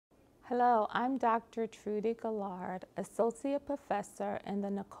Hello, I'm Dr. Trudy Gallard, Associate Professor in the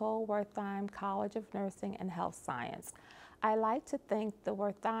Nicole Wertheim College of Nursing and Health Science. I'd like to thank the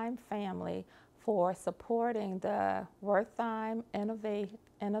Wertheim family for supporting the Wertheim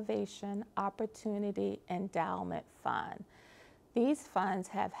Innovation Opportunity Endowment Fund. These funds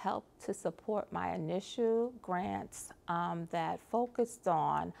have helped to support my initial grants that focused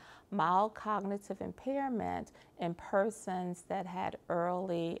on mild cognitive impairment in persons that had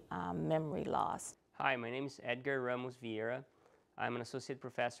early memory loss. Hi, my name is Edgar Ramos Vieira. I'm an associate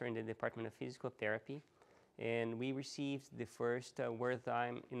professor in the Department of Physical Therapy, and we received the first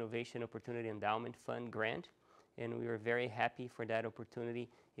Wertheim Innovation Opportunity Endowment Fund grant, and we were very happy for that opportunity.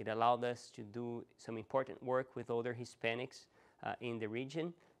 It allowed us to do some important work with older Hispanics in the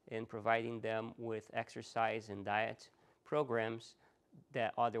region and providing them with exercise and diet programs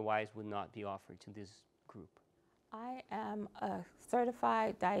that otherwise would not be offered to this group. I am a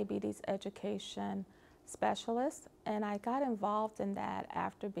certified diabetes education specialist, and I got involved in that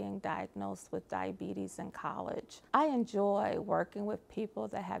after being diagnosed with diabetes in college. I enjoy working with people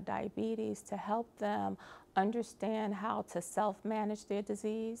that have diabetes to help them understand how to self-manage their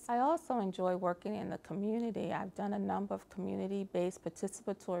disease. I also enjoy working in the community. I've done a number of community-based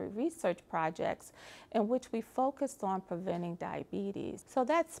participatory research projects in which we focused on preventing diabetes. So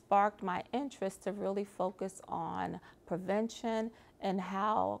that sparked my interest to really focus on prevention and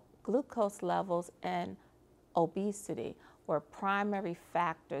how glucose levels and obesity were primary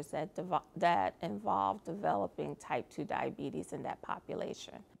factors that involve developing type 2 diabetes in that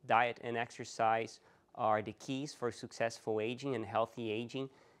population. Diet and exercise are the keys for successful aging and healthy aging.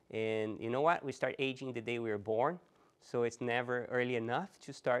 And you know what? We start aging the day we were born, so it's never early enough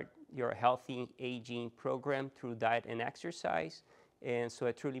to start your healthy aging program through diet and exercise. And so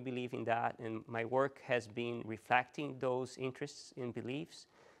I truly believe in that, and my work has been reflecting those interests and beliefs.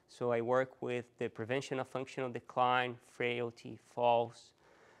 So I work with the prevention of functional decline, frailty, falls,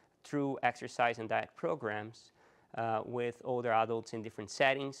 through exercise and diet programs with older adults in different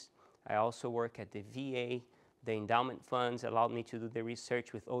settings. I also work at the VA. The endowment funds allowed me to do the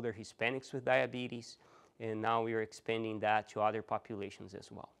research with older Hispanics with diabetes, and now we are expanding that to other populations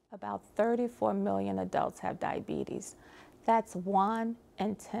as well. About 34 million adults have diabetes. That's 1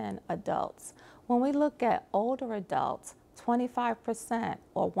 in 10 adults. When we look at older adults, 25%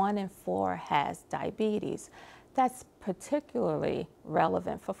 or 1 in 4 has diabetes. That's particularly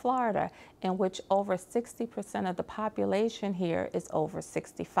relevant for Florida, in which over 60% of the population here is over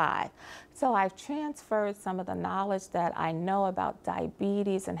 65. So I've transferred some of the knowledge that I know about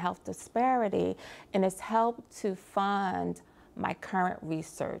diabetes and health disparity, and it's helped to fund my current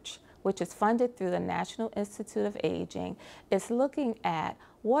research, which is funded through the National Institute of Aging. It's looking at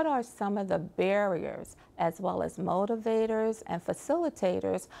what are some of the barriers as well as motivators and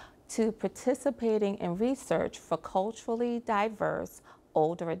facilitators to participating in research for culturally diverse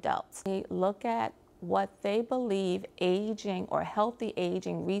older adults. We look at what they believe aging or healthy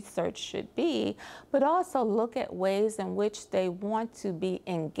aging research should be, but also look at ways in which they want to be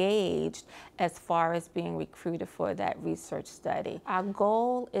engaged as far as being recruited for that research study. Our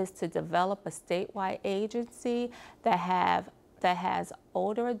goal is to develop a statewide agency that has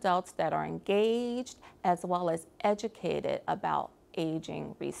older adults that are engaged as well as educated about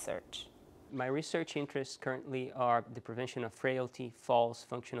aging research. My research interests currently are the prevention of frailty, falls,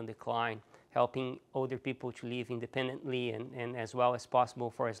 functional decline, helping older people to live independently and as well as possible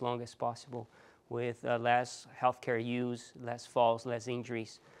for as long as possible with less healthcare use, less falls, less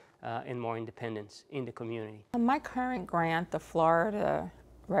injuries, and more independence in the community. My current grant, the Florida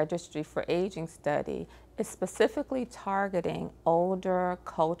Registry for Aging Study, is specifically targeting older,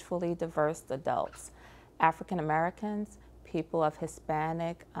 culturally diverse adults, African Americans, people of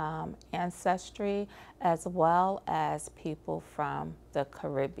Hispanic ancestry, as well as people from the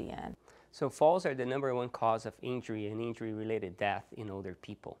Caribbean. So falls are the #1 cause of injury and injury-related death in older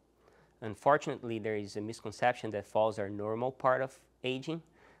people. Unfortunately, there is a misconception that falls are a normal part of aging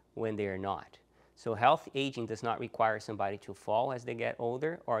when they are not. So healthy aging does not require somebody to fall as they get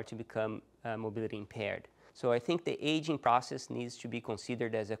older or to become mobility impaired. So I think the aging process needs to be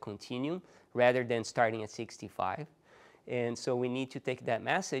considered as a continuum rather than starting at 65. And so we need to take that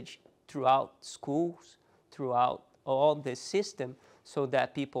message throughout schools, throughout all the system, so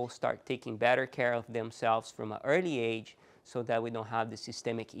that people start taking better care of themselves from an early age, so that we don't have the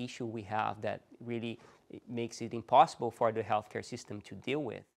systemic issue we have that really makes it impossible for the healthcare system to deal with.